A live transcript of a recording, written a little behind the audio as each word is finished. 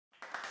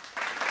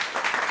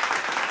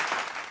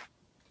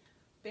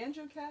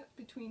Banjo Cat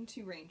Between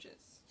Two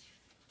Ranges.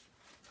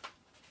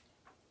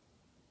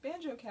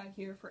 Banjo Cat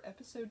here for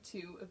episode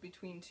 2 of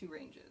Between Two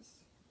Ranges.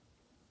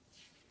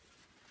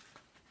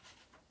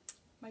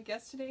 My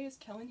guest today is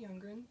Kellyn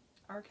Younggren,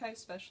 Archive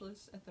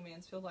Specialist at the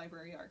Mansfield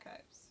Library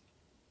Archives.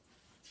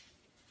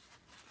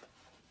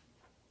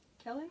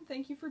 Kellyn,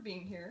 thank you for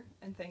being here,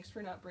 and thanks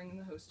for not bringing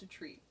the host a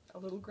treat. A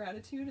little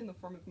gratitude in the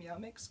form of meow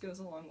mix goes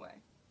a long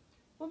way.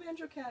 Well,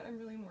 Banjo Cat, I'm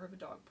really more of a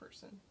dog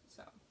person,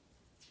 so.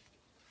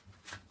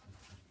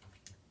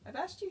 I've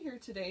asked you here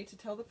today to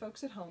tell the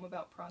folks at home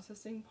about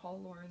processing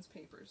Paul Lauren's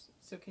papers,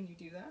 so can you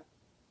do that?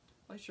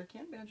 Well, I sure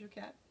can, Banjo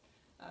Cat.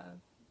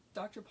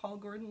 Dr. Paul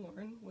Gordon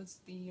Lauren was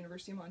the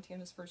University of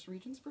Montana's first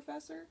Regents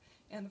professor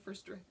and the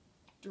first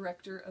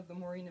director of the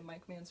Maureen and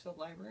Mike Mansfield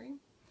Library.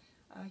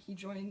 He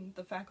joined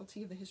the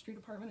faculty of the History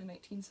Department in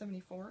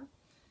 1974,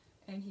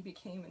 and he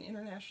became an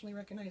internationally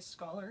recognized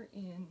scholar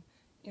in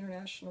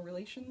international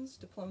relations,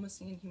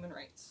 diplomacy, and human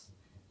rights.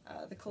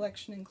 The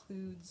collection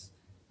includes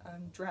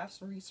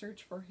drafts and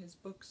research for his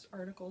books,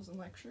 articles, and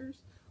lectures,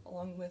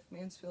 along with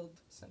Mansfield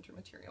Center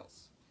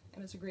materials,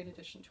 and it's a great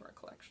addition to our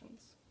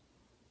collections.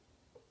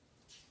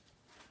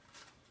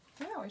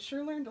 Wow, I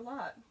sure learned a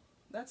lot.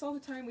 That's all the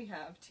time we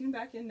have. Tune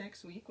back in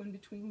next week when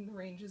Between the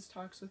Ranges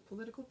talks with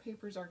Political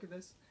Papers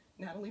archivist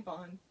Natalie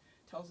Bond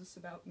tells us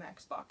about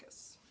Max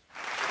Baucus.